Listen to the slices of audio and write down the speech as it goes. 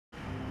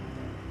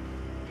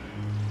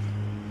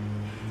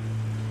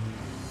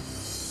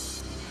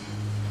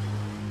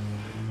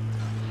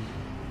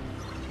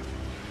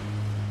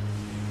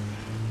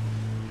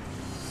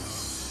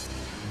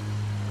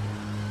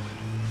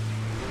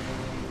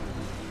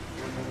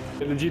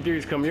The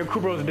G3's coming. Your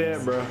Kubro's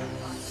dead, bro.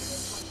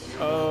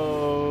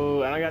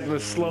 Oh, and I got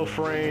this slow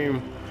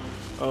frame.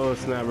 Oh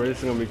snap, bro.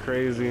 This is gonna be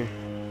crazy.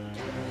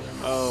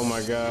 Oh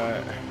my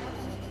god.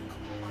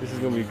 This is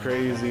gonna be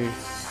crazy.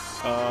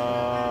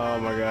 Oh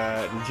my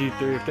god. The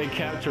G3, if they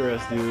capture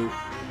us, dude.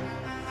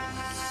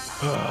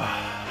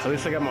 At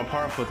least I got my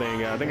powerful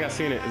thing out. I think I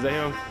seen it. Is that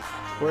him?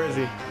 Where is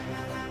he?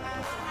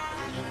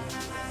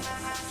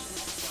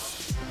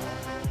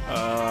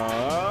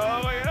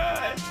 Oh my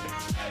god!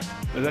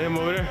 Is that him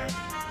over there?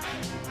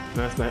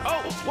 No, that's not.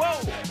 Oh, whoa!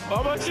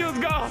 Oh, my shield's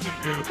gone!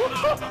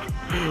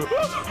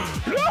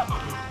 No!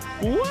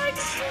 What?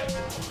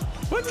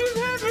 What just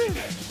happened?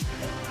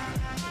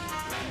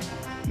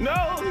 No,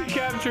 he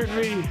captured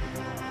me.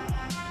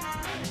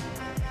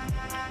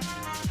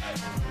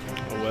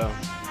 Oh well.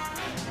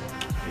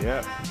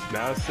 Yep,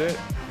 that's it.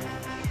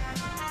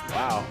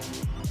 Wow.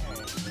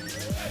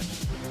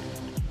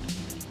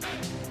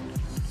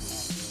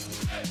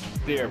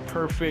 They're a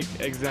perfect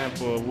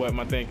example of what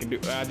my thing can do.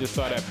 I just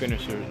saw that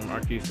finisher,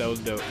 Marquise. That was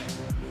dope.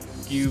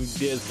 You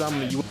did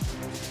something you.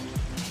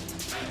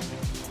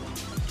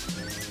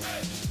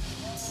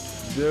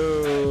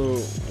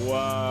 Dude,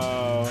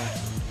 wow.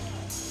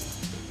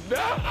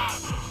 No!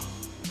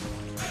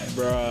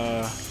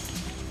 Bruh.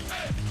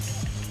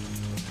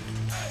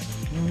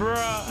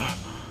 Bruh.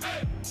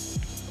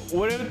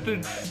 What if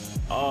the.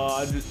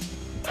 Oh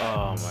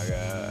my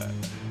god.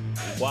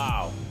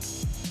 Wow.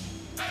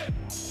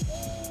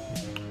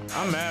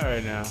 I'm mad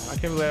right now. I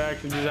can't believe that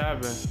actually just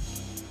happened.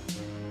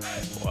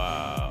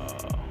 Wow.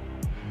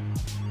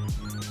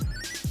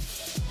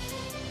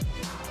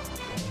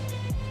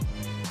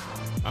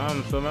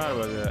 I'm so mad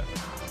about that.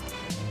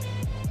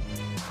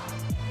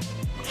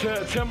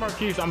 Tell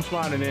Marquise I'm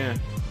spawning in.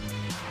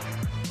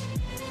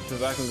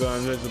 Since I can go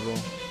invisible.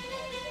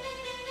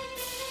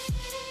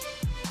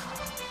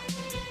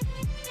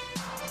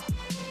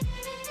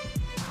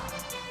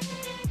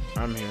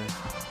 I'm here.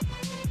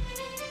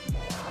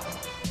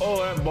 Oh,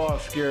 that ball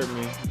scared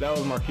me. That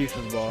was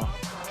Marquise's ball.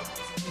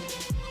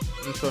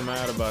 I'm so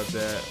mad about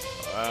that.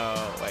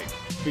 Wow, like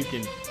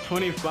freaking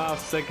 25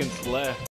 seconds left.